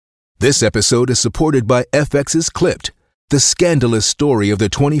This episode is supported by FX's Clipped, the scandalous story of the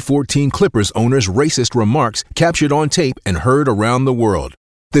 2014 Clippers owner's racist remarks captured on tape and heard around the world.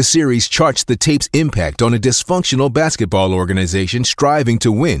 The series charts the tape's impact on a dysfunctional basketball organization striving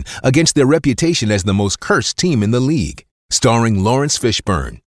to win against their reputation as the most cursed team in the league. Starring Lawrence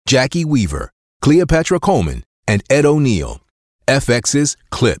Fishburne, Jackie Weaver, Cleopatra Coleman, and Ed O'Neill. FX's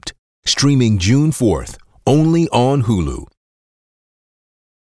Clipped, streaming June 4th, only on Hulu.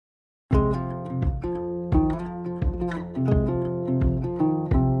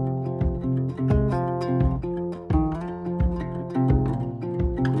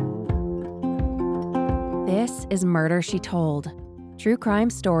 This is Murder, She Told. True crime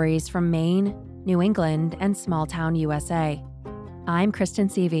stories from Maine, New England, and small-town USA. I'm Kristen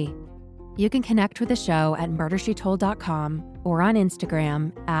Seavey. You can connect with the show at murdershetold.com or on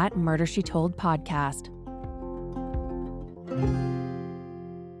Instagram at murdershetoldpodcast.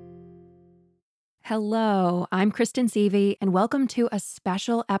 Hello, I'm Kristen Seavey, and welcome to a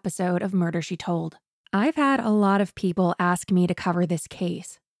special episode of Murder, She Told. I've had a lot of people ask me to cover this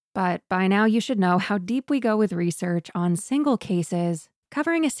case. But by now you should know how deep we go with research on single cases.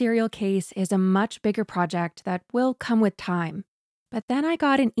 Covering a serial case is a much bigger project that will come with time. But then I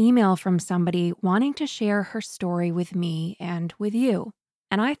got an email from somebody wanting to share her story with me and with you.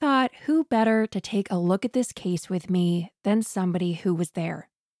 And I thought, who better to take a look at this case with me than somebody who was there?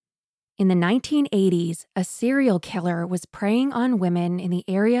 In the 1980s, a serial killer was preying on women in the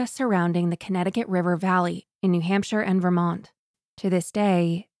area surrounding the Connecticut River Valley in New Hampshire and Vermont. To this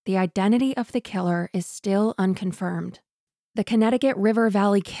day, the identity of the killer is still unconfirmed. The Connecticut River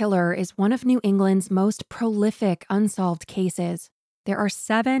Valley Killer is one of New England's most prolific unsolved cases. There are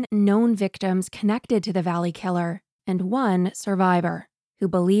 7 known victims connected to the Valley Killer and 1 survivor who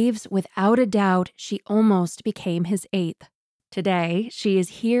believes without a doubt she almost became his 8th. Today, she is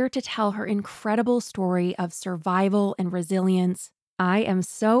here to tell her incredible story of survival and resilience. I am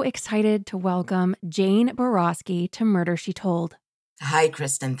so excited to welcome Jane Boroski to Murder, She Told. Hi,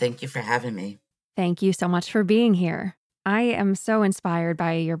 Kristen. Thank you for having me. Thank you so much for being here. I am so inspired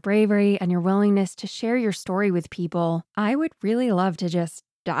by your bravery and your willingness to share your story with people. I would really love to just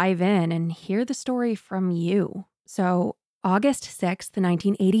dive in and hear the story from you. So, August 6th,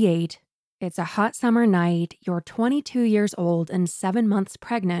 1988, it's a hot summer night, you're 22 years old and 7 months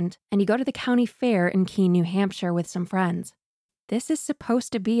pregnant, and you go to the county fair in Keene, New Hampshire with some friends. This is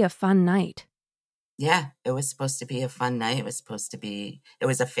supposed to be a fun night. Yeah, it was supposed to be a fun night. It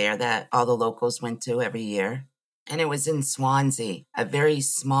was a fair that all the locals went to every year. And it was in Swansea, a very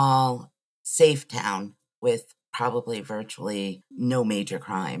small, safe town with probably virtually no major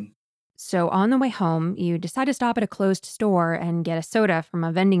crime. So on the way home, you decide to stop at a closed store and get a soda from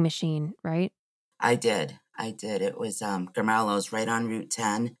a vending machine, right? I did. It was Gamello's right on Route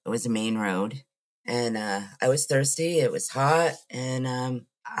 10. It was a main road. And I was thirsty. It was hot. And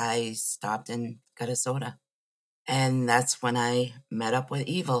I stopped and got a soda. And that's when I met up with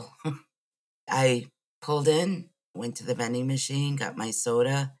evil. I pulled in, went to the vending machine, got my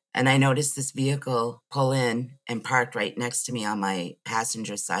soda, and I noticed this vehicle pull in and parked right next to me on my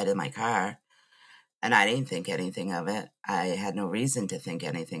passenger side of my car. And I didn't think anything of it. I had no reason to think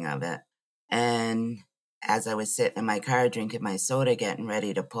anything of it. And as I was sitting in my car drinking my soda, getting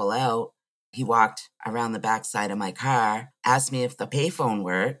ready to pull out, he walked around the backside of my car, asked me if the payphone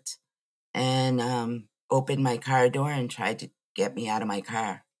worked, and opened my car door and tried to get me out of my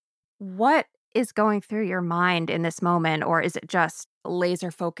car. What is going through your mind in this moment, or is it just laser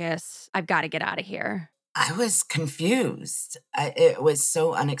focus? I've got to get out of here. I was confused. It was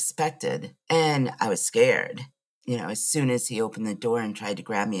so unexpected, and I was scared. You know, as soon as he opened the door and tried to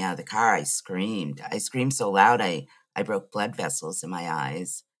grab me out of the car, I screamed. I screamed so loud I broke blood vessels in my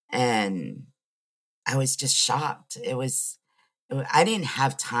eyes, and I was just shocked. I didn't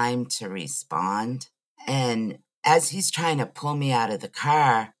have time to respond. And as he's trying to pull me out of the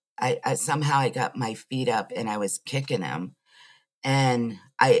car, I somehow got my feet up and I was kicking him. And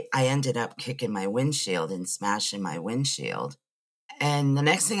I ended up kicking my windshield and smashing my windshield. And the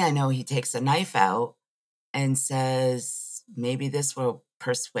next thing I know, he takes a knife out and says, maybe this will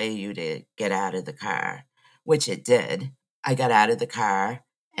persuade you to get out of the car, which it did. I got out of the car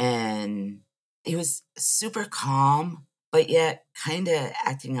and he was super calm, but yet kind of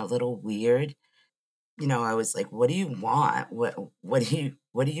acting a little weird. You know, I was like, what do you want? What do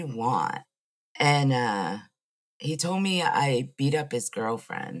you want? And he told me I beat up his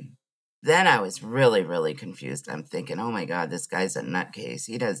girlfriend. Then I was really, really confused. I'm thinking, oh my God, this guy's a nutcase.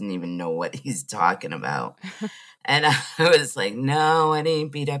 He doesn't even know what he's talking about. And I was like, no, I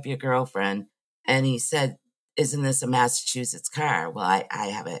didn't beat up your girlfriend. And he said, isn't this a Massachusetts car? Well, I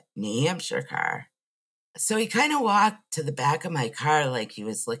have a New Hampshire car. So he kind of walked to the back of my car like he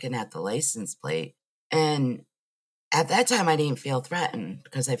was looking at the license plate. And at that time, I didn't feel threatened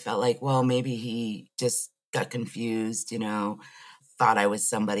because I felt like, well, maybe he just got confused, thought I was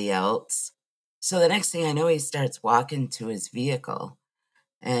somebody else. So the next thing I know, he starts walking to his vehicle.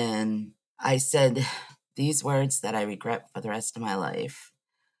 And I said these words that I regret for the rest of my life.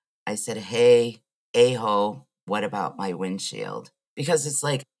 I said, hey, a-ho, what about my windshield? Because it's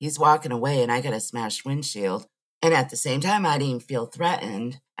like he's walking away and I got a smashed windshield. And at the same time, I didn't feel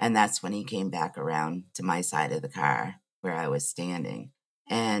threatened. And that's when he came back around to my side of the car where I was standing.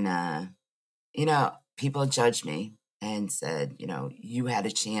 And, people judged me and said, you had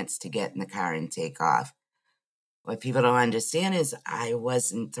a chance to get in the car and take off. What people don't understand is I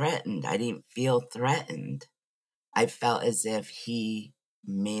wasn't threatened. I didn't feel threatened. I felt as if he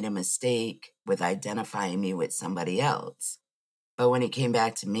made a mistake with identifying me with somebody else. But when he came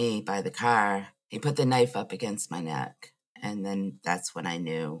back to me by the car, he put the knife up against my neck. And then that's when I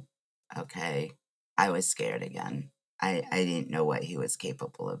knew, okay, I was scared again. I didn't know what he was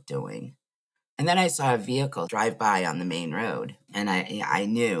capable of doing. And then I saw a vehicle drive by on the main road. And I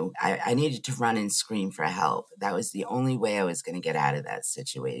knew I needed to run and scream for help. That was the only way I was going to get out of that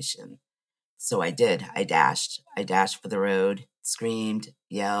situation. So I did. I dashed. I dashed for the road, screamed,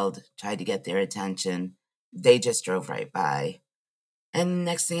 yelled, tried to get their attention. They just drove right by. And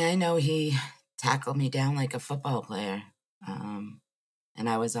next thing I know, he tackled me down like a football player. And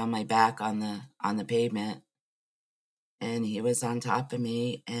I was on my back on the pavement. And he was on top of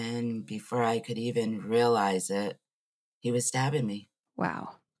me. And before I could even realize it, he was stabbing me.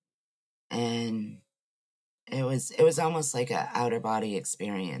 Wow. And it was almost like an outer body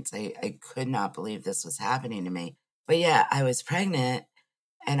experience. I could not believe this was happening to me. But yeah, I was pregnant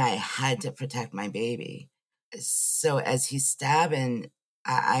and I had to protect my baby. So as he's stabbing,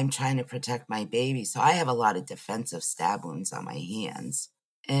 I'm trying to protect my baby. So I have a lot of defensive stab wounds on my hands.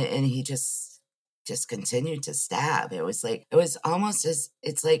 And he just continued to stab. It was almost as,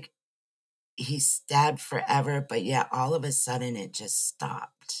 it's like he stabbed forever, but yeah, all of a sudden it just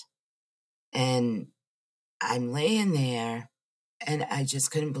stopped. And I'm laying there and I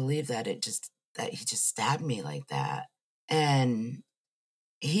just couldn't believe that that he just stabbed me like that. And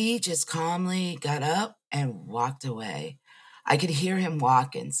he just calmly got up and walked away. I could hear him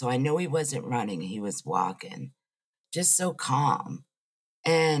walking, so I know he wasn't running, he was walking, just so calm.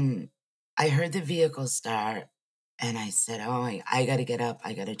 And I heard the vehicle start and I said, oh, I got to get up.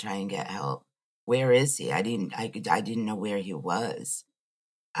 I got to try and get help. Where is he? I didn't know where he was.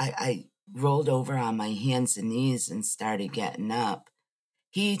 I rolled over on my hands and knees and started getting up.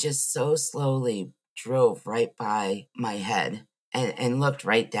 He just so slowly drove right by my head and looked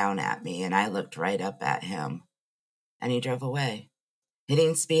right down at me, and I looked right up at him, and he drove away. He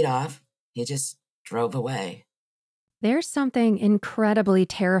didn't speed off. He just drove away. There's something incredibly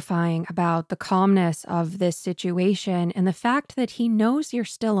terrifying about the calmness of this situation and the fact that he knows you're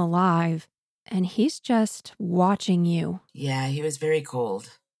still alive and he's just watching you. Yeah, he was very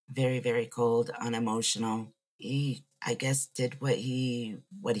cold. Very, very cold, unemotional. He, I guess, did what he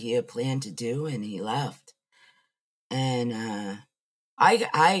had planned to do, and he left. And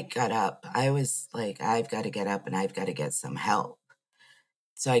I got up. I was like, I've got to get up and I've got to get some help.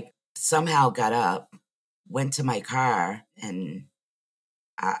 So I somehow got up, went to my car, and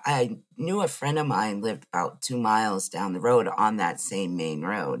I knew a friend of mine lived about 2 miles down the road on that same main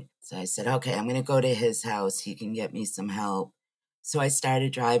road. So I said, okay, I'm going to go to his house. He can get me some help. So I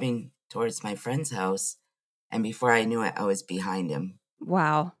started driving towards my friend's house. And before I knew it, I was behind him.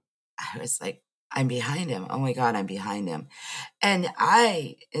 Wow. I was like, I'm behind him. Oh my God, I'm behind him. And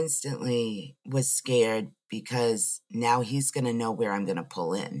I instantly was scared because now he's going to know where I'm going to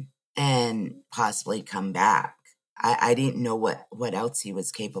pull in and possibly come back. I didn't know what else he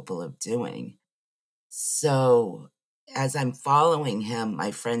was capable of doing. So as I'm following him, my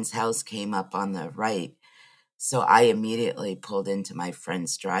friend's house came up on the right. So I immediately pulled into my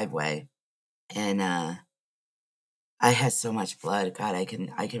friend's driveway. And I had so much blood. God, I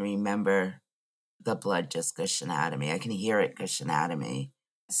can remember the blood just gushing out of me. I can hear it gushing out of me.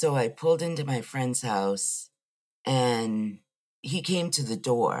 So I pulled into my friend's house and he came to the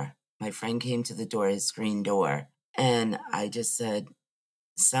door. My friend came to the door, his screen door. And I just said,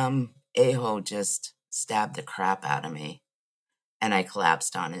 some a-hole just stabbed the crap out of me. And I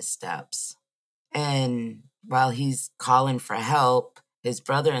collapsed on his steps. And while he's calling for help, his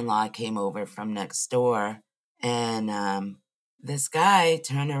brother-in-law came over from next door. And this guy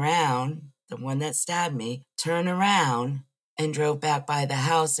turned around, the one that stabbed me, turned around and drove back by the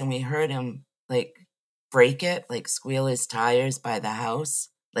house. And we heard him like brake it, like squeal his tires by the house,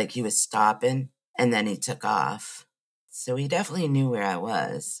 like he was stopping, and then he took off. So he definitely knew where I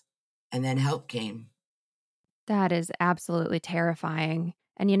was. And then help came. That is absolutely terrifying.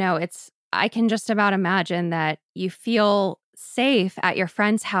 And, I can just about imagine that you feel safe at your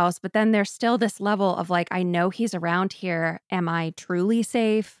friend's house, but then there's still this level of like, I know he's around here. Am I truly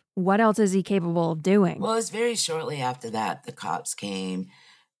safe? What else is he capable of doing? Well, it was very shortly after that the cops came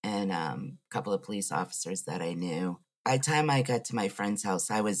and a couple of police officers that I knew. By the time I got to my friend's house,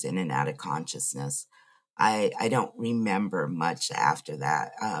 I was in and out of consciousness. I don't remember much after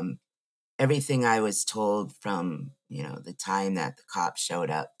that. Everything I was told from, the time that the cops showed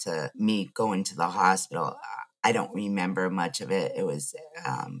up to me going to the hospital, I don't remember much of it. It was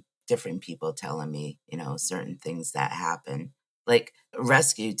different people telling me, certain things that happened. Like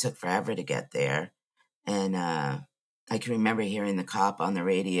rescue took forever to get there. And I can remember hearing the cop on the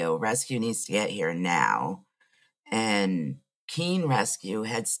radio, rescue needs to get here now. And Keene Rescue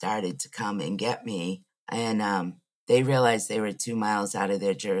had started to come and get me. And they realized they were 2 miles out of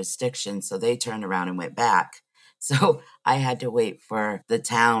their jurisdiction, so they turned around and went back. So I had to wait for the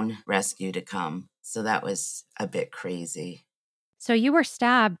town rescue to come. So that was a bit crazy. So you were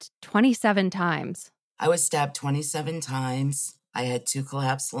stabbed 27 times. I was stabbed 27 times. I had 2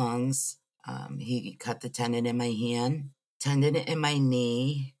 collapsed lungs. He cut the tendon in my hand, tendon in my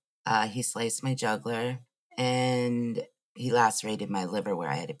knee. He sliced my jugular, and he lacerated my liver where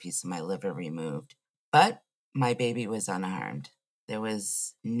I had a piece of my liver removed. But my baby was unharmed. There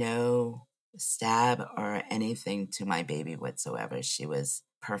was no stab or anything to my baby whatsoever. She was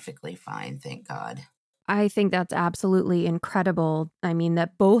perfectly fine, thank God. I think that's absolutely incredible. I mean,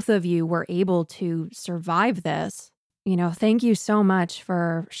 that both of you were able to survive this. Thank you so much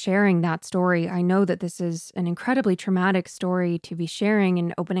for sharing that story. I know that this is an incredibly traumatic story to be sharing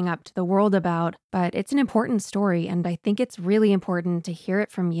and opening up to the world about, but it's an important story, and I think it's really important to hear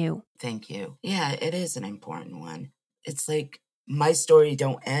it from you. Thank you. Yeah, it is an important one. It's like my story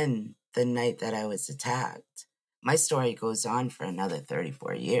don't end the night that I was attacked. My story goes on for another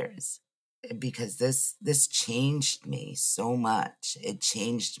 34 years because this changed me so much. It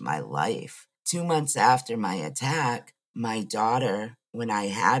changed my life. 2 months after my attack, my daughter, when I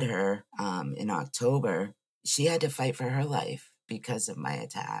had her in October, she had to fight for her life because of my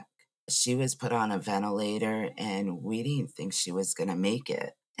attack. She was put on a ventilator and we didn't think she was going to make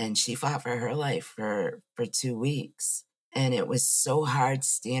it. And she fought for her life for 2 weeks. And it was so hard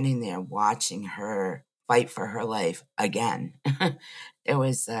standing there watching her fight for her life again. It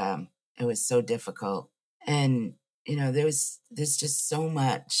was so difficult. And, there's just so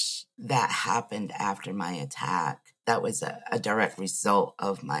much that happened after my attack. That was a direct result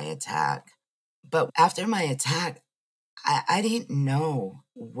of my attack. But after my attack, I didn't know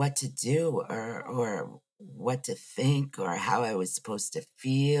what to do or what to think or how I was supposed to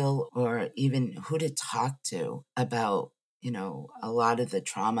feel or even who to talk to about, a lot of the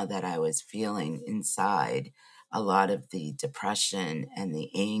trauma that I was feeling inside, a lot of the depression and the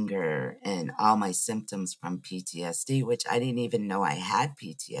anger and all my symptoms from PTSD, which I didn't even know I had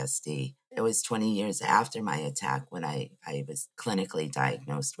PTSD. It was 20 years after my attack when I was clinically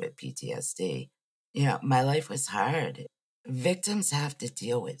diagnosed with PTSD. My life was hard. Victims have to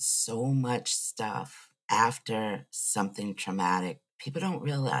deal with so much stuff after something traumatic. People don't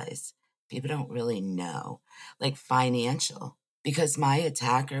realize, people don't really know, like financial, because my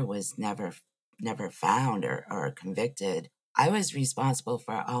attacker was never found or convicted. I was responsible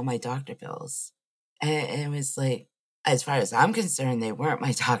for all my doctor bills. And it was like, as far as I'm concerned, they weren't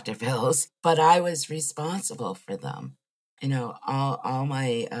my doctor bills, but I was responsible for them. All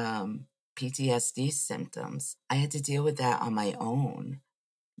my PTSD symptoms. I had to deal with that on my own.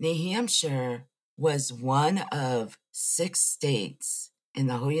 New Hampshire was one of 6 states in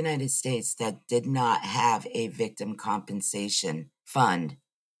the whole United States that did not have a victim compensation fund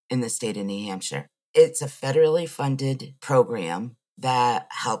in the state of New Hampshire. It's a federally funded program that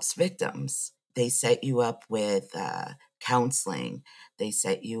helps victims. They set you up with counseling. They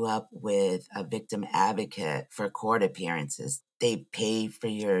set you up with a victim advocate for court appearances. They pay for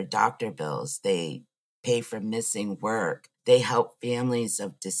your doctor bills. They pay for missing work. They help families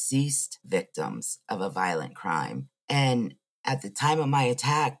of deceased victims of a violent crime. And at the time of my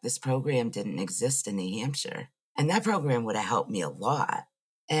attack, this program didn't exist in New Hampshire. And that program would have helped me a lot.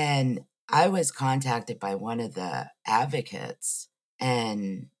 And I was contacted by one of the advocates,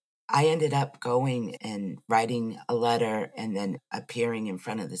 and I ended up going and writing a letter and then appearing in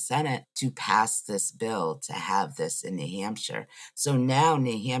front of the Senate to pass this bill to have this in New Hampshire. So now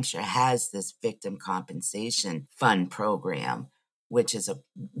New Hampshire has this victim compensation fund program which is a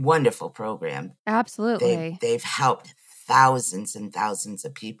wonderful program. Absolutely. They've helped thousands and thousands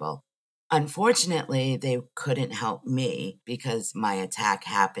of people. Unfortunately, they couldn't help me because my attack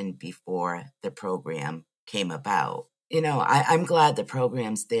happened before the program came about. I'm glad the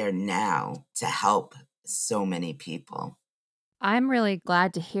program's there now to help so many people. I'm really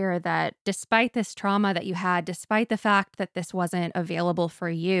glad to hear that despite this trauma that you had, despite the fact that this wasn't available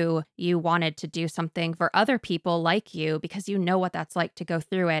for you, you wanted to do something for other people like you because you know what that's like to go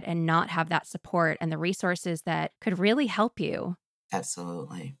through it and not have that support and the resources that could really help you.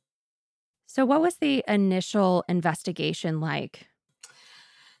 Absolutely. So, what was the initial investigation like?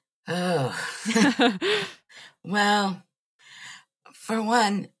 Oh, well, for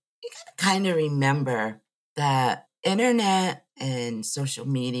one, you gotta kind of remember that internet and social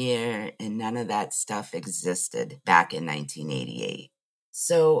media and none of that stuff existed back in 1988.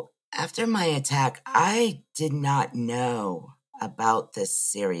 So after my attack, I did not know about this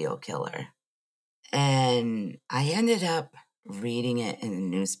serial killer. And I ended up reading it in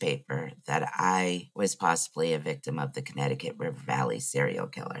the newspaper that I was possibly a victim of the Connecticut River Valley serial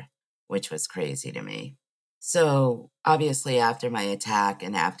killer, which was crazy to me. So obviously after my attack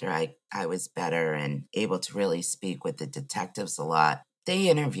and after I was better and able to really speak with the detectives a lot, they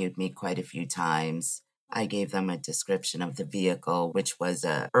interviewed me quite a few times. I gave them a description of the vehicle, which was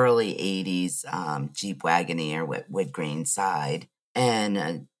a early 80s Jeep Wagoneer with wood grain side,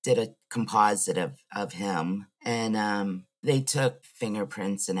 and did a composite of him. And they took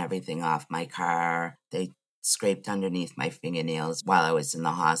fingerprints and everything off my car. They scraped underneath my fingernails while I was in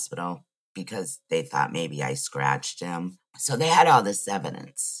the hospital because they thought maybe I scratched him. So they had all this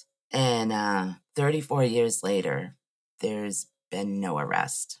evidence. And 34 years later, there's been no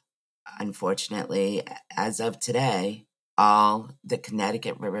arrest. Unfortunately, as of today, all the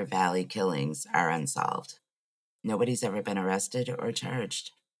Connecticut River Valley killings are unsolved. Nobody's ever been arrested or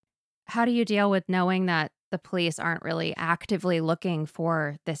charged. How do you deal with knowing that the police aren't really actively looking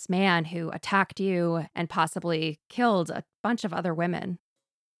for this man who attacked you and possibly killed a bunch of other women?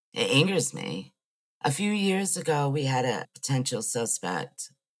 It angers me. A few years ago, we had a potential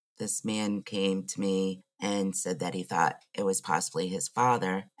suspect. This man came to me and said that he thought it was possibly his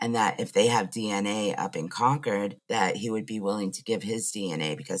father, and that if they have DNA up in Concord, that he would be willing to give his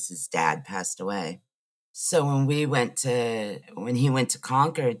DNA because his dad passed away. So when he went to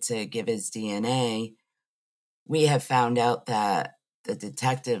Concord to give his DNA, we have found out that the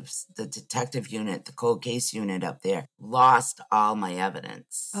detective unit, the cold case unit up there, lost all my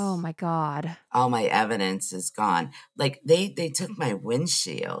evidence. Oh my God. All my evidence is gone. Like they took my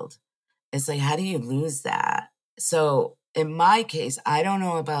windshield. It's like, how do you lose that? So in my case, I don't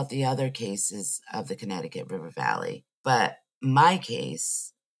know about the other cases of the Connecticut River Valley, but my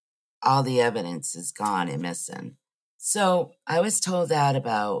case, all the evidence is gone and missing. So I was told that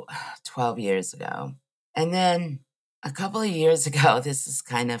about 12 years ago. And then a couple of years ago, this is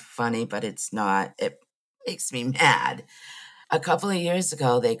kind of funny, but it's not. It makes me mad. A couple of years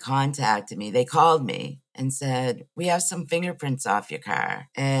ago, they contacted me. They called me and said, we have some fingerprints off your car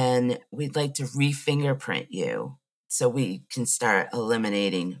and we'd like to re-fingerprint you so we can start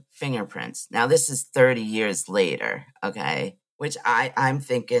eliminating fingerprints. Now, this is 30 years later, okay? Which I'm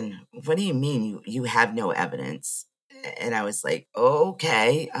thinking, what do you mean you have no evidence? And I was like,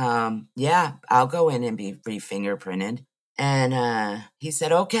 okay, yeah, I'll go in and be re-fingerprinted. And he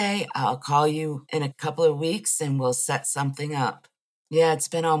said, okay, I'll call you in a couple of weeks and we'll set something up. Yeah, it's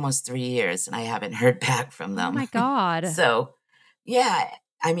been almost 3 years and I haven't heard back from them. Oh my God. So, yeah,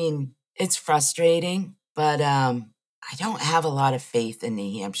 I mean, it's frustrating, but I don't have a lot of faith in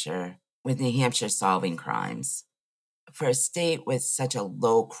New Hampshire, with New Hampshire solving crimes. For a state with such a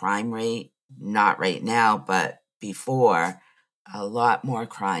low crime rate, not right now, but before, a lot more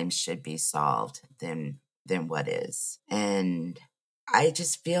crimes should be solved than what is. And I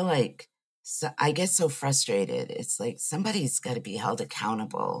just feel like I get so frustrated. It's like somebody's got to be held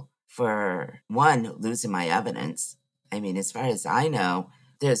accountable for, one, losing my evidence. I mean, as far as I know,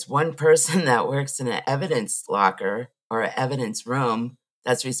 there's one person that works in an evidence locker or an evidence room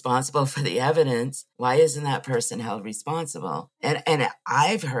that's responsible for the evidence. Why isn't that person held responsible? And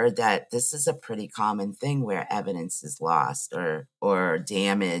I've heard that this is a pretty common thing where evidence is lost or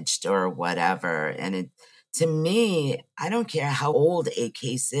damaged or whatever. And to me, I don't care how old a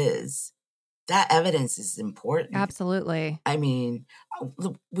case is. That evidence is important. Absolutely. I mean,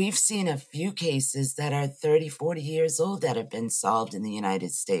 we've seen a few cases that are 30, 40 years old that have been solved in the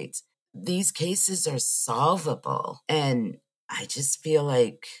United States. These cases are solvable. And I just feel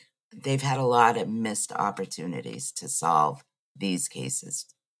like they've had a lot of missed opportunities to solve these cases.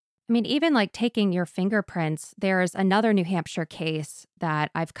 I mean, even like taking your fingerprints, there's another New Hampshire case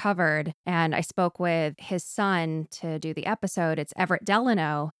that I've covered, and I spoke with his son to do the episode. It's Everett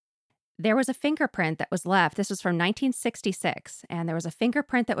Delano. There was a fingerprint that was left. This was from 1966, and there was a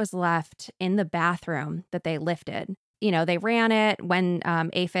fingerprint that was left in the bathroom that they lifted. You know, they ran it when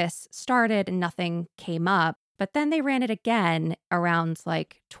APHIS started and nothing came up, but then they ran it again around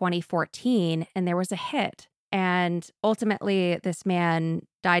like 2014, and there was a hit. And ultimately, this man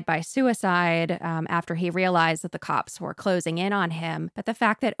died by suicide after he realized that the cops were closing in on him. But the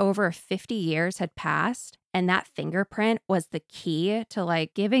fact that over 50 years had passed and that fingerprint was the key to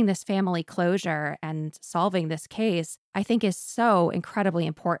like giving this family closure and solving this case, I think is so incredibly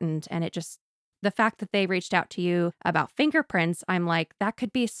important. And it just, the fact that they reached out to you about fingerprints, I'm like, that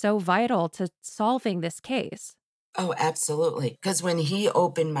could be so vital to solving this case. Oh, absolutely. Because when he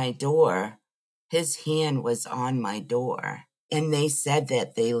opened my door, his hand was on my door. And they said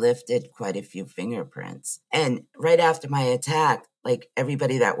that they lifted quite a few fingerprints. And right after my attack, like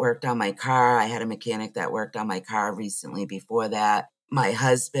everybody that worked on my car, I had a mechanic that worked on my car recently before that, my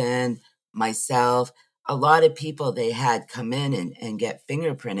husband, myself, a lot of people they had come in and get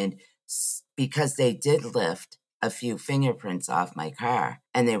fingerprinted because they did lift a few fingerprints off my car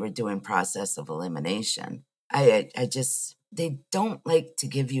and they were doing process of elimination. They don't like to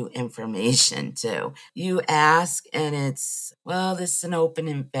give you information too. You ask and it's, well, this is an open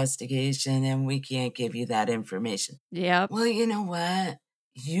investigation and we can't give you that information. Yep. Well, you know what?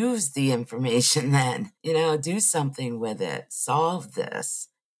 Use the information then, do something with it. Solve this.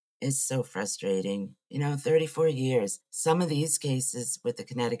 It's so frustrating. 34 years. Some of these cases with the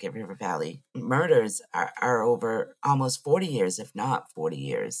Connecticut River Valley murders are over almost 40 years, if not 40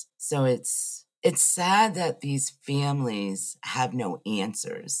 years. So it's sad that these families have no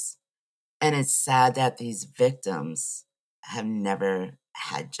answers. And it's sad that these victims have never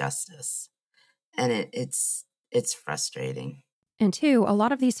had justice. And it's frustrating. And two, a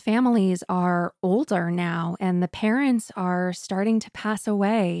lot of these families are older now and the parents are starting to pass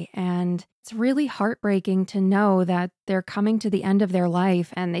away. And it's really heartbreaking to know that they're coming to the end of their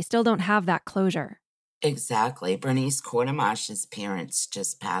life and they still don't have that closure. Exactly. Bernice Quartermarsh's parents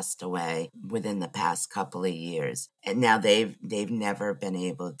just passed away within the past couple of years. And now they've never been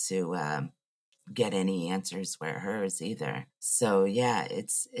able to get any answers where hers either. So yeah,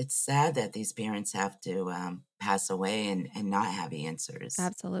 it's sad that these parents have to pass away and not have answers.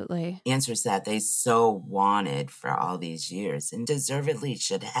 Absolutely. Answers that they so wanted for all these years and deservedly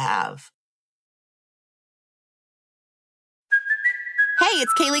should have. Hey,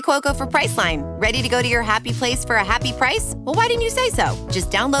 it's Kaylee Cuoco for Priceline. Ready to go to your happy place for a happy price? Well, why didn't you say so? Just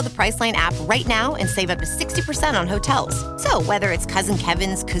download the Priceline app right now and save up to 60% on hotels. So whether it's Cousin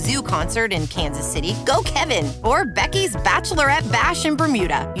Kevin's Kazoo Concert in Kansas City, go Kevin, or Becky's Bachelorette Bash in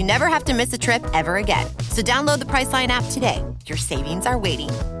Bermuda, you never have to miss a trip ever again. So download the Priceline app today. Your savings are waiting.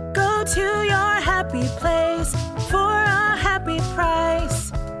 Go to your happy place for a happy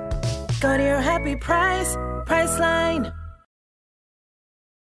price. Go to your happy price, Priceline.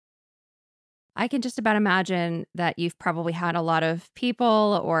 I can just about imagine that you've probably had a lot of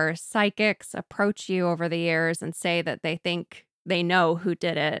people or psychics approach you over the years and say that they think they know who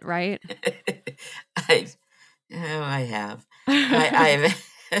did it, right? I have.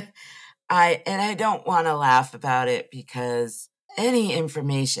 I don't want to laugh about it because any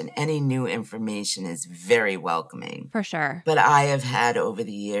new information is very welcoming. For sure. But I have had over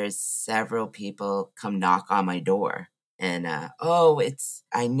the years several people come knock on my door. And,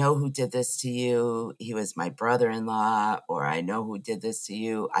 I know who did this to you. He was my brother-in-law, or I know who did this to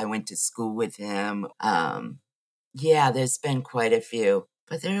you. I went to school with him. There's been quite a few.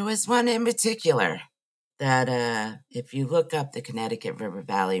 But there was one in particular that, if you look up the Connecticut River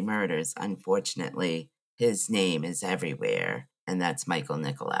Valley murders, unfortunately, his name is everywhere. And that's Michael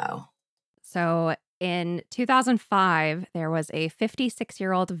Nicolau. So in 2005, there was a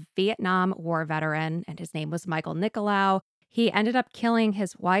 56-year-old Vietnam War veteran, and his name was Michael Nicolau. He ended up killing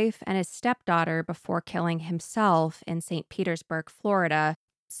his wife and his stepdaughter before killing himself in St. Petersburg, Florida.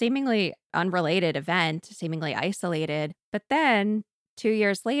 Seemingly unrelated event, seemingly isolated. But then 2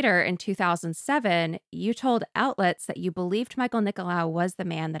 years later, in 2007, you told outlets that you believed Michael Nicolau was the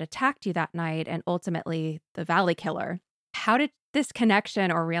man that attacked you that night and ultimately the Valley Killer. How did this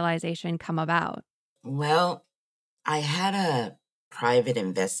connection or realization come about? Well, I had a private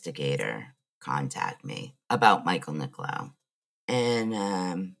investigator contact me about Michael Nicolau.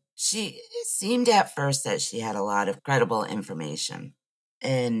 And she seemed at first that she had a lot of credible information.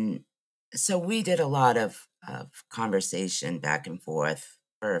 And so we did a lot of conversation back and forth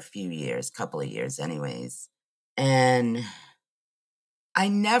for a few years, couple of years anyways. And I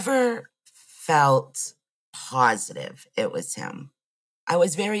never felt positive it was him. I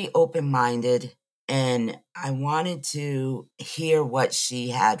was very open-minded and I wanted to hear what she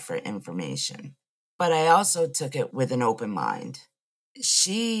had for information. But I also took it with an open mind.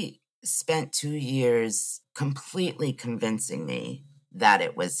 She spent 2 years completely convincing me that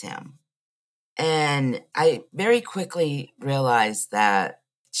it was him. And I very quickly realized that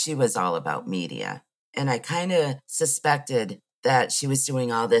she was all about media. And I kind of suspected that she was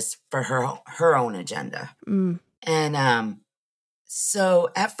doing all this for her own agenda. And so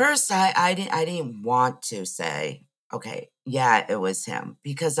at first I didn't want to say, okay, yeah, it was him,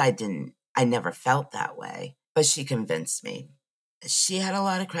 because I never felt that way. But she convinced me. She had a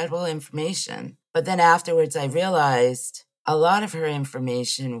lot of credible information. But then afterwards I realized a lot of her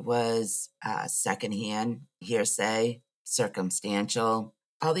information was secondhand, hearsay, circumstantial.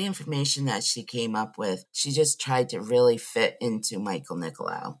 All the information that she came up with, she just tried to really fit into Michael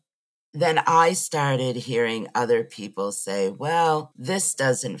Nicolau. Then I started hearing other people say, well, this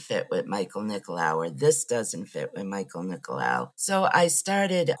doesn't fit with Michael Nicolau, or this doesn't fit with Michael Nicolau. So I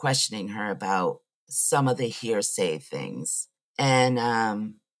started questioning her about some of the hearsay things. And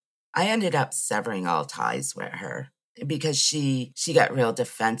I ended up severing all ties with her because she got real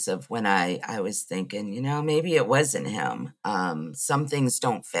defensive when I was thinking, maybe it wasn't him. Some things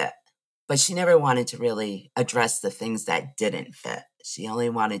don't fit. But she never wanted to really address the things that didn't fit. She only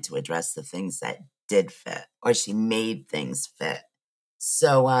wanted to address the things that did fit, or she made things fit.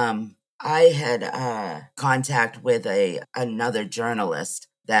 So I had contact with another journalist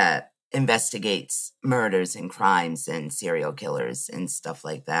that investigates murders and crimes and serial killers and stuff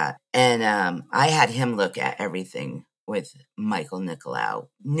like that. And I had him look at everything with Michael Nicolau.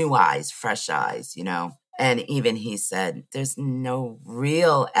 New eyes, fresh eyes, And even he said, there's no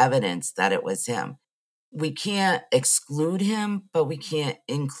real evidence that it was him. We can't exclude him, but we can't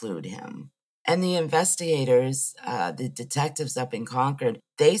include him. And the investigators, the detectives up in Concord,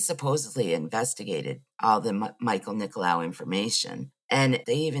 they supposedly investigated all the Michael Nicolau information. And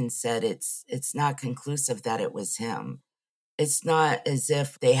they even said it's not conclusive that it was him. It's not as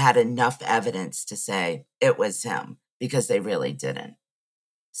if they had enough evidence to say it was him, because they really didn't.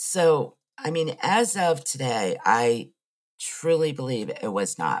 So, as of today, I truly believe it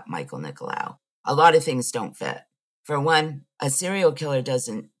was not Michael Nicolau. A lot of things don't fit. For one, a serial killer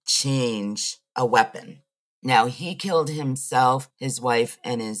doesn't change a weapon. Now, he killed himself, his wife,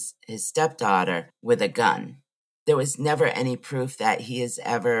 and his stepdaughter with a gun. There was never any proof that he has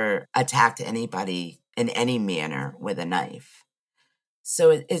ever attacked anybody in any manner with a knife.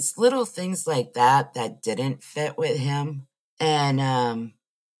 So it's little things like that didn't fit with him. And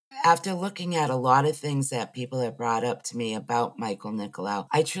after looking at a lot of things that people have brought up to me about Michael Nicolau,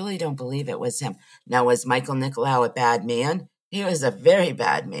 I truly don't believe it was him. Now, was Michael Nicolau a bad man? He was a very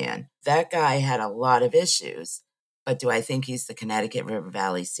bad man. That guy had a lot of issues. But do I think he's the Connecticut River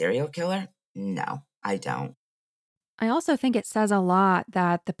Valley serial killer? No, I don't. I also think it says a lot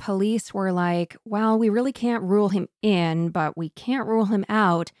that the police were like, well, we really can't rule him in, but we can't rule him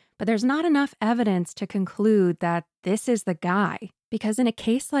out. But there's not enough evidence to conclude that this is the guy. Because in a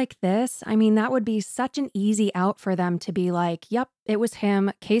case like this, that would be such an easy out for them to be like, yep, it was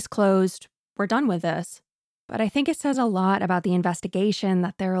him, case closed, we're done with this. But I think it says a lot about the investigation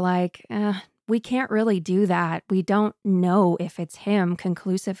that they're like, we can't really do that. We don't know if it's him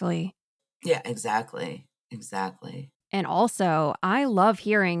conclusively. Yeah, exactly. And also, I love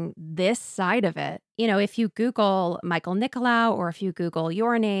hearing this side of it. If you Google Michael Nicolau, or if you Google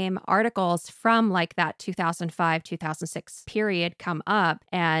your name, articles from like that 2005, 2006 period come up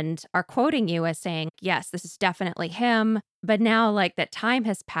and are quoting you as saying, yes, this is definitely him. But now, like, that time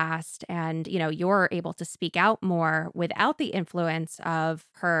has passed and, you're able to speak out more without the influence of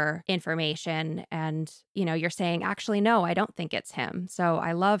her information. And, you're saying, actually, no, I don't think it's him. So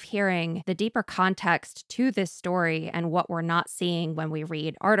I love hearing the deeper context to this story and what we're not seeing when we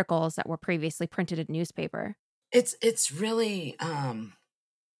read articles that were previously printed in newspaper. It's really,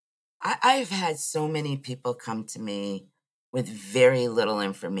 I've had so many people come to me with very little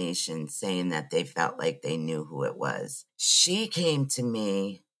information saying that they felt like they knew who it was. She came to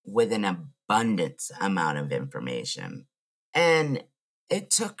me with an abundance amount of information. And it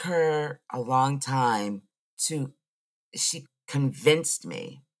took her a long time she convinced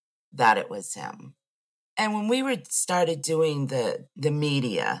me that it was him. And when we started doing the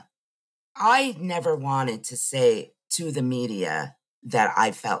media, I never wanted to say to the media that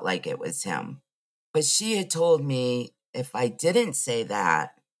I felt like it was him. But she had told me if I didn't say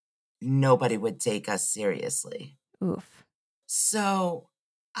that, nobody would take us seriously. Oof. So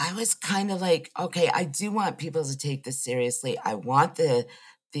I was kind of like, okay, I do want people to take this seriously. I want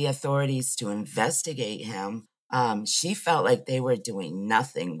the authorities to investigate him. She felt like they were doing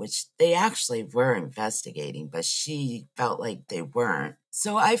nothing, which they actually were investigating, but she felt like they weren't.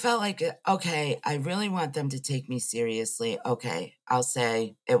 So I felt like, okay, I really want them to take me seriously. Okay, I'll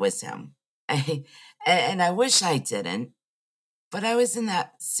say it was him. And I wish I didn't, but I was in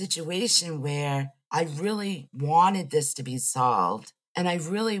that situation where I really wanted this to be solved. And I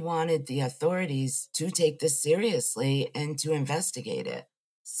really wanted the authorities to take this seriously and to investigate it.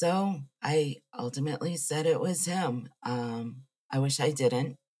 So I ultimately said it was him. I wish I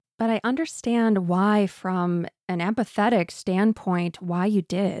didn't. But I understand why, from an empathetic standpoint, why you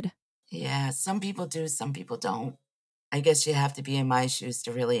did. Yeah, some people do, some people don't. I guess you have to be in my shoes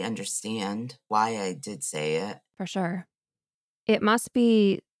to really understand why I did say it. For sure. It must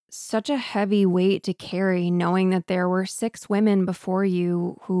be such a heavy weight to carry, knowing that there were 6 women before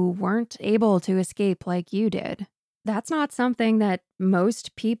you who weren't able to escape like you did. That's not something that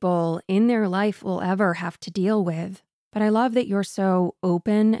most people in their life will ever have to deal with. But I love that you're so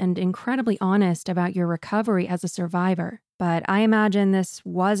open and incredibly honest about your recovery as a survivor. But I imagine this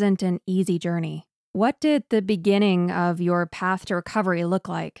wasn't an easy journey. What did the beginning of your path to recovery look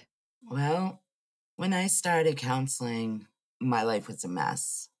like? Well, when I started counseling, my life was a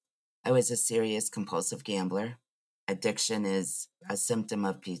mess. I was a serious compulsive gambler. Addiction is a symptom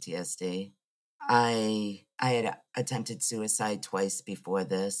of PTSD. I had attempted suicide twice before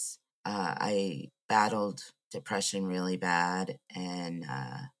this. I battled depression really bad, and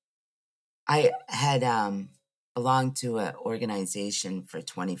I had belonged to an organization for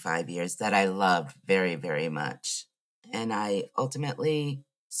 25 years that I loved very, very much. And I ultimately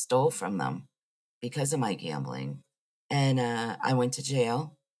stole from them because of my gambling. And I went to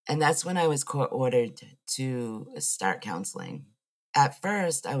jail. And that's when I was court ordered to start counseling. At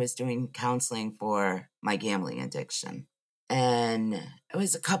first, I was doing counseling for my gambling addiction. And it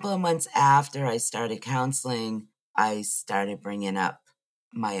was a couple of months after I started counseling, I started bringing up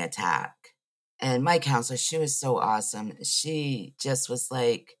my attack. And my counselor, she was so awesome. She just was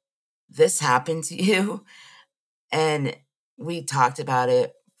like, this happened to you. And we talked about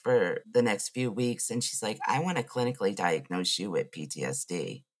it for the next few weeks. And she's like, I want to clinically diagnose you with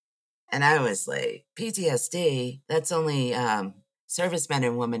PTSD. And I was like, PTSD? That's only servicemen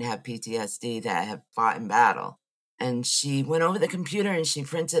and women have PTSD that have fought in battle. And she went over the computer and she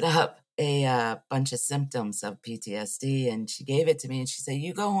printed up a bunch of symptoms of PTSD. And she gave it to me and she said,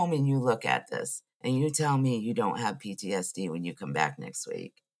 you go home and you look at this. And you tell me you don't have PTSD when you come back next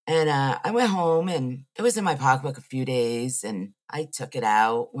week. And I went home and it was in my pocketbook a few days. And I took it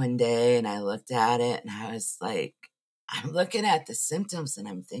out one day and I looked at it and I was like, I'm looking at the symptoms and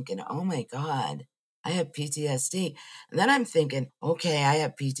I'm thinking, oh my God, I have PTSD. And then I'm thinking, okay, I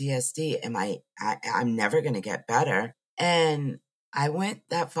have PTSD. I'm never going to get better. And I went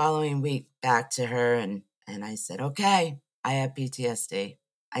that following week back to her and I said, okay, I have PTSD.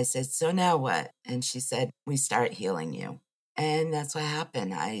 I said, so now what? And she said, we start healing you. And that's what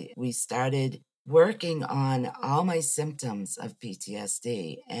happened. We started working on all my symptoms of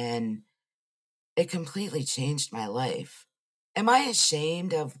PTSD and it completely changed my life. Am I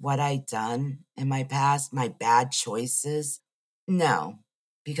ashamed of what I'd done in my past, my bad choices? No,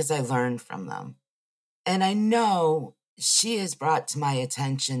 because I learned from them. And I know she has brought to my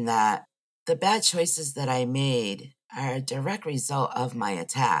attention that the bad choices that I made are a direct result of my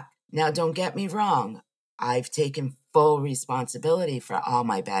attack. Now, don't get me wrong. I've taken full responsibility for all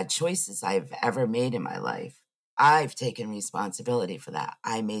my bad choices I've ever made in my life. I've taken responsibility for that.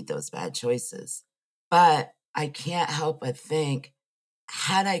 I made those bad choices. But I can't help but think,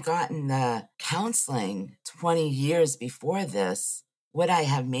 had I gotten the counseling 20 years before this, would I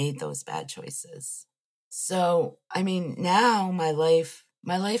have made those bad choices? So, I mean, now my life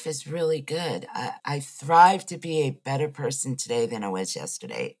is really good. I thrive to be a better person today than I was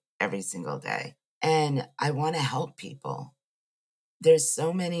yesterday, every single day. And I want to help people. There's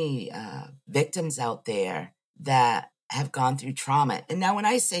so many victims out there that have gone through trauma. And now when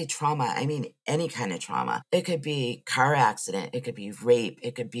I say trauma, I mean any kind of trauma. It could be car accident, it could be rape,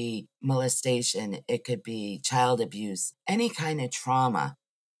 it could be molestation, it could be child abuse, any kind of trauma.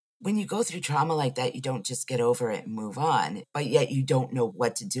 When you go through trauma like that, you don't just get over it and move on, but yet you don't know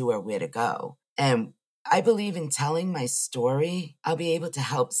what to do or where to go. And I believe in telling my story, I'll be able to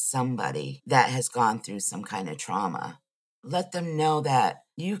help somebody that has gone through some kind of trauma. Let them know that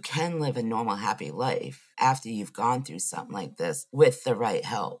you can live a normal, happy life after you've gone through something like this with the right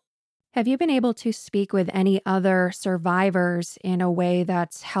help. Have you been able to speak with any other survivors in a way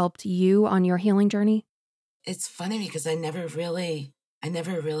that's helped you on your healing journey? It's funny because I never really I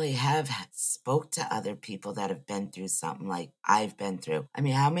never really have spoke to other people that have been through something like I've been through. I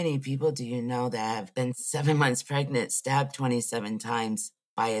mean, how many people do you know that have been 7 months pregnant, stabbed 27 times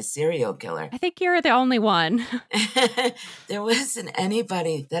by a serial killer? I think you're the only one. There wasn't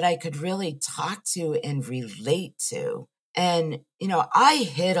anybody that I could really talk to and relate to. And, I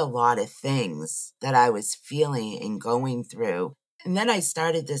hid a lot of things that I was feeling and going through. And then I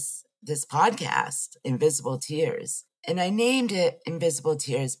started this podcast, Invisible Tears. And I named it Invisible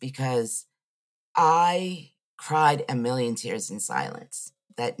Tears because I cried a million tears in silence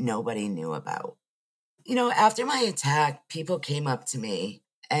that nobody knew about. After my attack, people came up to me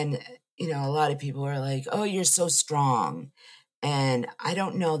and, a lot of people were like, oh, you're so strong. And I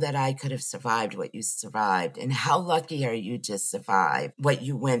don't know that I could have survived what you survived. And how lucky are you to survive what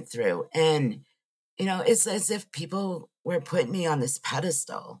you went through? And, it's as if people were putting me on this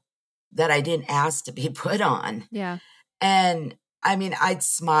pedestal that I didn't ask to be put on. Yeah. And I mean, I'd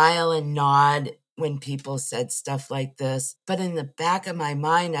smile and nod when people said stuff like this. But in the back of my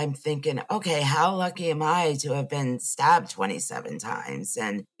mind, I'm thinking, okay, how lucky am I to have been stabbed 27 times?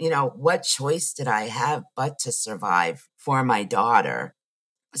 And, what choice did I have but to survive for my daughter?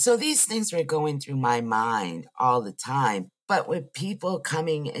 So these things were going through my mind all the time. But with people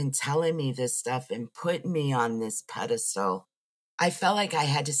coming and telling me this stuff and putting me on this pedestal, I felt like I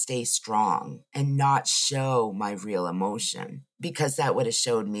had to stay strong and not show my real emotion because that would have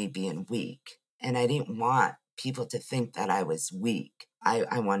showed me being weak. And I didn't want people to think that I was weak.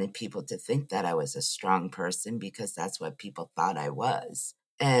 I wanted people to think that I was a strong person because that's what people thought I was.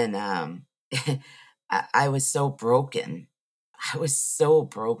 And I was so broken. I was so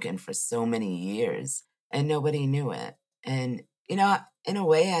broken for so many years and nobody knew it. And, in a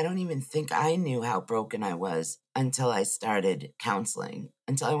way, I don't even think I knew how broken I was until I started counseling,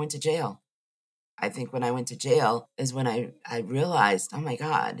 until I went to jail. I think when I went to jail is when I realized, oh my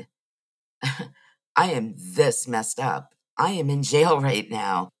God, I am this messed up. I am in jail right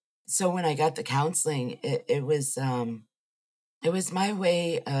now. So when I got the counseling, it was my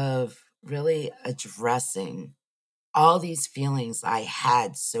way of really addressing all these feelings I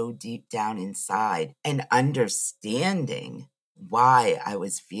had so deep down inside and understanding why I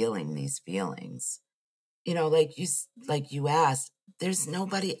was feeling these feelings. Like you asked, there's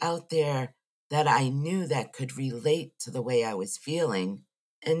nobody out there that I knew that could relate to the way I was feeling.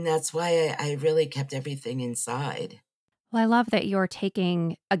 And that's why I really kept everything inside. Well, I love that you're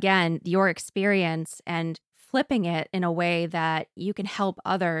taking, again, your experience and flipping it in a way that you can help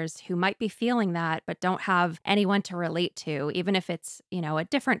others who might be feeling that, but don't have anyone to relate to. Even if it's, a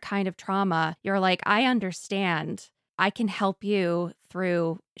different kind of trauma, you're like, I understand. I can help you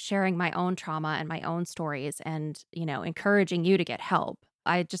through sharing my own trauma and my own stories and, encouraging you to get help.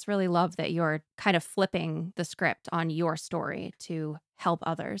 I just really love that you're kind of flipping the script on your story to help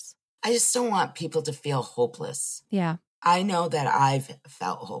others. I just don't want people to feel hopeless. Yeah. I know that I've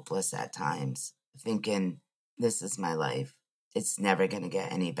felt hopeless at times, thinking, this is my life. It's never going to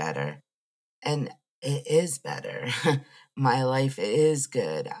get any better. And it is better. My life is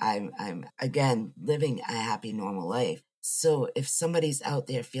good. I'm again living a happy, normal life. So if somebody's out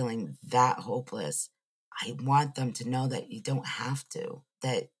there feeling that hopeless, I want them to know that you don't have to,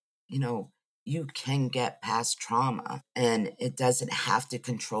 that, you can get past trauma and it doesn't have to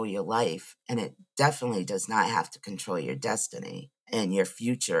control your life. And it definitely does not have to control your destiny and your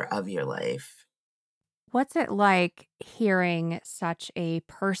future of your life. What's it like hearing such a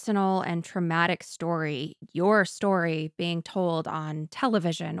personal and traumatic story, your story being told on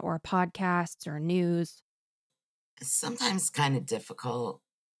television or podcasts or news? It's sometimes kind of difficult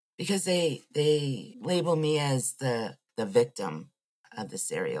because they label me as the victim of the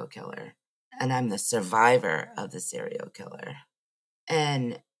serial killer and I'm the survivor of the serial killer.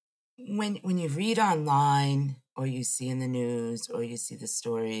 And when you read online or you see in the news or you see the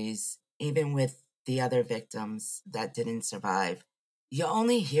stories, even with the other victims that didn't survive, you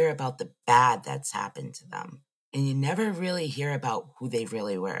only hear about the bad that's happened to them. And you never really hear about who they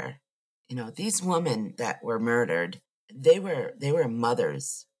really were. These women that were murdered, they were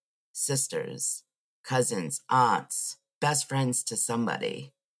mothers, sisters, cousins, aunts, best friends to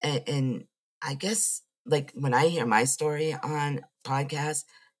somebody. And I guess, like, when I hear my story on podcasts,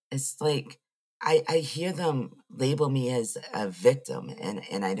 it's like I hear them label me as a victim,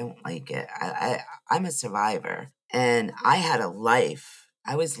 and I don't like it. I'm a survivor, and I had a life.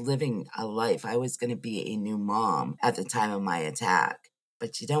 I was living a life. I was going to be a new mom at the time of my attack,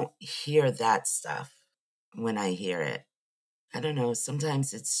 but you don't hear that stuff when I hear it. I don't know.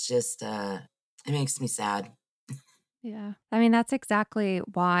 Sometimes it's just, it makes me sad. Yeah. I mean, that's exactly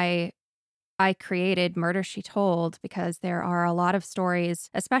why I created Murder, She Told because there are a lot of stories,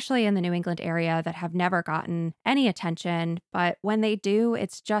 especially in the New England area, that have never gotten any attention. But when they do,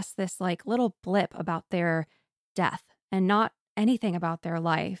 it's just this like little blip about their death and not anything about their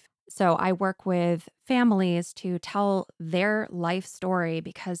life. So I work with families to tell their life story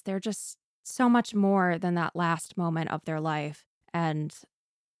because they're just so much more than that last moment of their life. And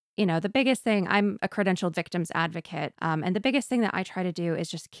the biggest thing, I'm a credentialed victims advocate. And the biggest thing that I try to do is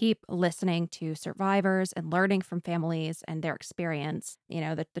just keep listening to survivors and learning from families and their experience.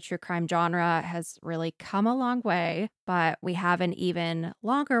 The true crime genre has really come a long way, but we have an even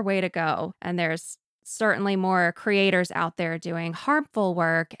longer way to go. And there's certainly more creators out there doing harmful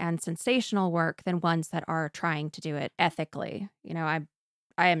work and sensational work than ones that are trying to do it ethically.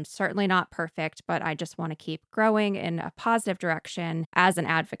 I am certainly not perfect, but I just want to keep growing in a positive direction as an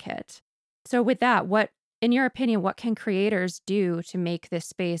advocate. So with that, in your opinion, what can creators do to make this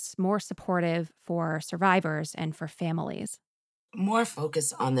space more supportive for survivors and for families? More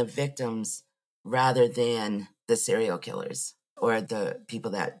focus on the victims rather than the serial killers or the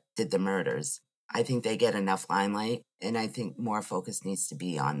people that did the murders. I think they get enough limelight, and I think more focus needs to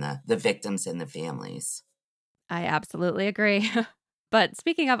be on the victims and the families. I absolutely agree. But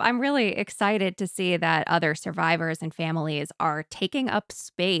speaking of, I'm really excited to see that other survivors and families are taking up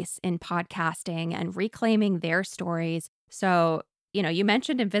space in podcasting and reclaiming their stories. So, you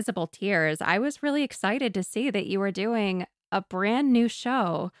mentioned Invisible Tears. I was really excited to see that you were doing a brand new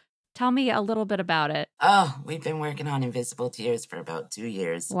show. Tell me a little bit about it. Oh, we've been working on Invisible Tears for about 2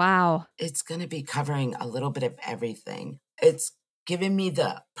 years. Wow. It's going to be covering a little bit of everything. It's given me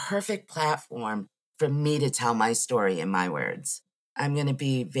the perfect platform for me to tell my story in my words. I'm going to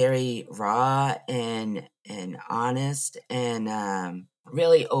be very raw and honest and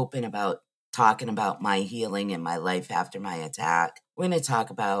really open about talking about my healing and my life after my attack. We're going to talk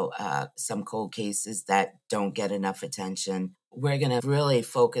about some cold cases that don't get enough attention. We're going to really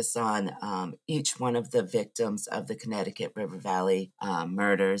focus on each one of the victims of the Connecticut River Valley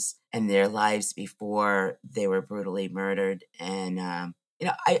murders and their lives before they were brutally murdered. And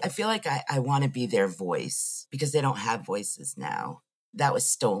I feel like I want to be their voice because they don't have voices now. That was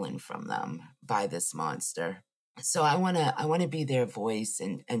stolen from them by this monster. So I want to be their voice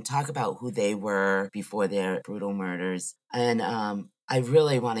and talk about who they were before their brutal murders. And I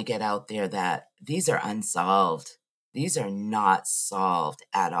really want to get out there that these are unsolved. These are not solved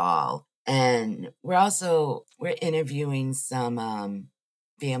at all. And we're interviewing some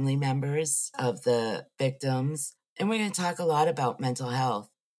family members of the victims. And we're going to talk a lot about mental health.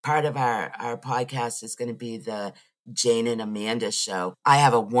 Part of our podcast is going to be the Jane and Amanda show. I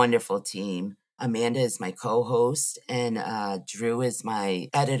have a wonderful team. Amanda is my co-host and Drew is my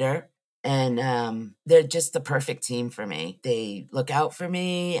editor. And they're just the perfect team for me. They look out for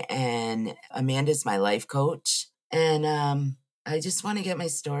me, and Amanda's my life coach. And I just want to get my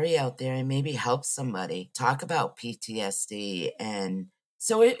story out there and maybe help somebody talk about PTSD. And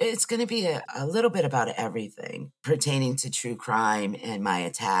so it's going to be a little bit about everything pertaining to true crime and my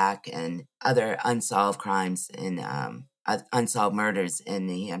attack and other unsolved crimes and unsolved murders in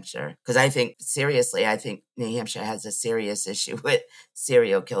New Hampshire. Because I think New Hampshire has a serious issue with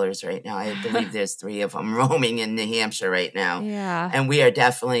serial killers right now. I believe there's 3 of them roaming in New Hampshire right now. Yeah. And we are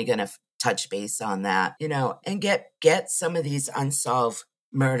definitely going to touch base on that, and get some of these unsolved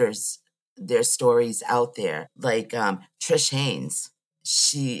murders, their stories out there. Like Trish Haynes.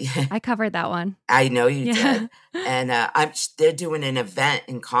 I covered that one. I know you did. And they're doing an event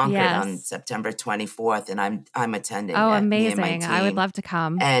in Concord on September 24th, and I'm attending. Oh, amazing. I would love to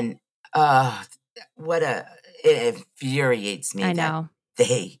come. And it infuriates me. I know. That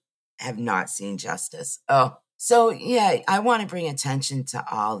they have not seen justice. Oh, so yeah, I want to bring attention to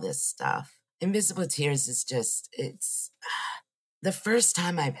all this stuff. Invisible Tears is it's the first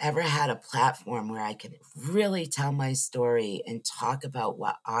time I've ever had a platform where I could really tell my story and talk about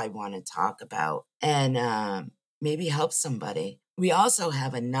what I want to talk about and maybe help somebody. We also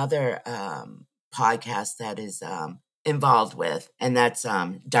have another podcast that is involved with, and that's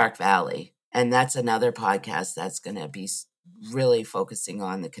Dark Valley. And that's another podcast that's going to be really focusing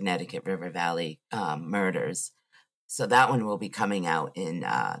on the Connecticut River Valley murders. So that one will be coming out in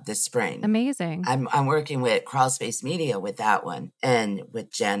this spring. Amazing. I'm working with Crawl Space Media with that one, and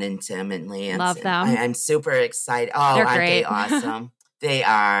with Jen and Tim and Lance. Love them. I'm super excited. Oh, they're aren't great. They awesome? They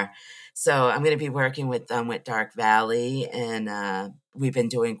are. So I'm going to be working with them with Dark Valley, and we've been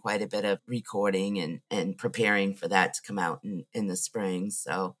doing quite a bit of recording and preparing for that to come out in the spring.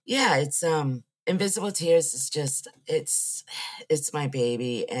 So yeah, it's Invisible Tears is just it's my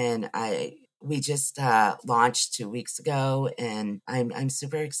baby, and I We just launched 2 weeks ago, and I'm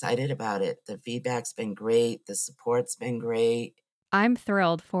super excited about it. The feedback's been great. The support's been great. I'm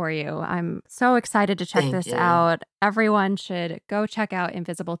thrilled for you. I'm so excited to check Thank this you. out. Everyone should go check out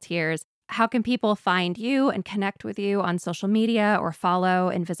Invisible Tears. How can people find you and connect with you on social media or follow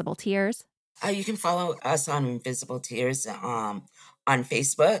Invisible Tears? You can follow us on Invisible Tears on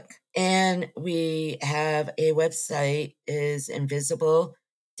Facebook. And we have a website, is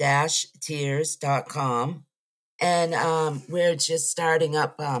invisible-tears.com. And we're just starting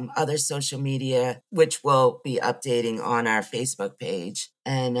up other social media, which we'll be updating on our Facebook page.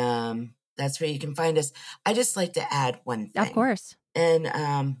 And that's where you can find us. I just like to add one thing. Of course. And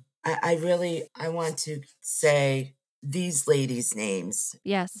I want to say these ladies' names.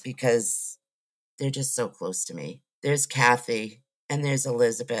 Yes. Because they're just so close to me. There's Kathy, and there's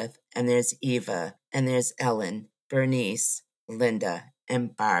Elizabeth, and there's Eva, and there's Ellen, Bernice, Linda,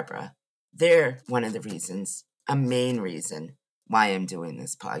 and Barbara. They're one of the reasons, a main reason why I'm doing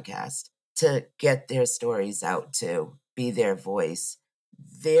this podcast, to get their stories out too, be their voice.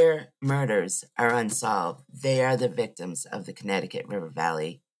 Their murders are unsolved. They are the victims of the Connecticut River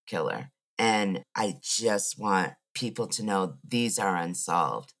Valley Killer. And I just want people to know these are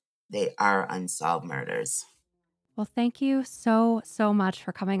unsolved. They are unsolved murders. Well, thank you so much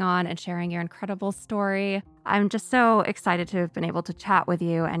for coming on and sharing your incredible story. I'm just so excited to have been able to chat with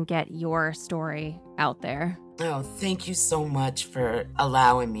you and get your story out there. Oh, thank you so much for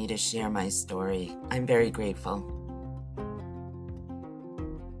allowing me to share my story. I'm very grateful.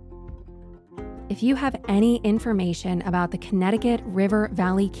 If you have any information about the Connecticut River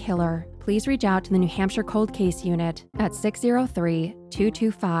Valley Killer, please reach out to the New Hampshire Cold Case Unit at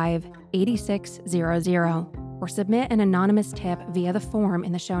 603-225-8600 or submit an anonymous tip via the form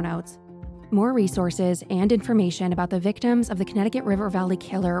in the show notes. More resources and information about the victims of the Connecticut River Valley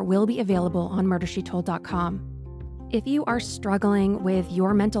Killer will be available on murdershetold.com. If you are struggling with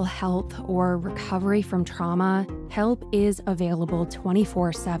your mental health or recovery from trauma, help is available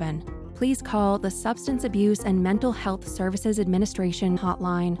 24/7. Please call the Substance Abuse and Mental Health Services Administration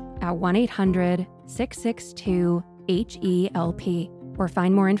hotline at 1-800-662-HELP or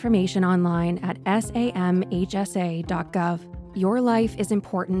find more information online at samhsa.gov. Your life is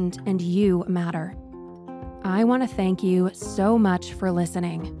important and you matter. I want to thank you so much for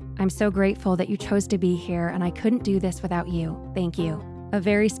listening. I'm so grateful that you chose to be here, and I couldn't do this without you. Thank you. A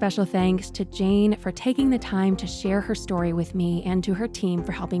very special thanks to Jane for taking the time to share her story with me and to her team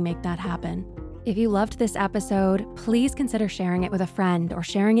for helping make that happen. If you loved this episode, please consider sharing it with a friend or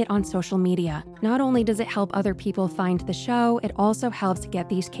sharing it on social media. Not only does it help other people find the show, it also helps get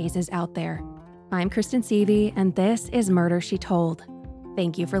these cases out there. I'm Kristen Seavey, and this is Murder, She Told.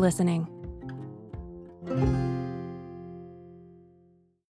 Thank you for listening.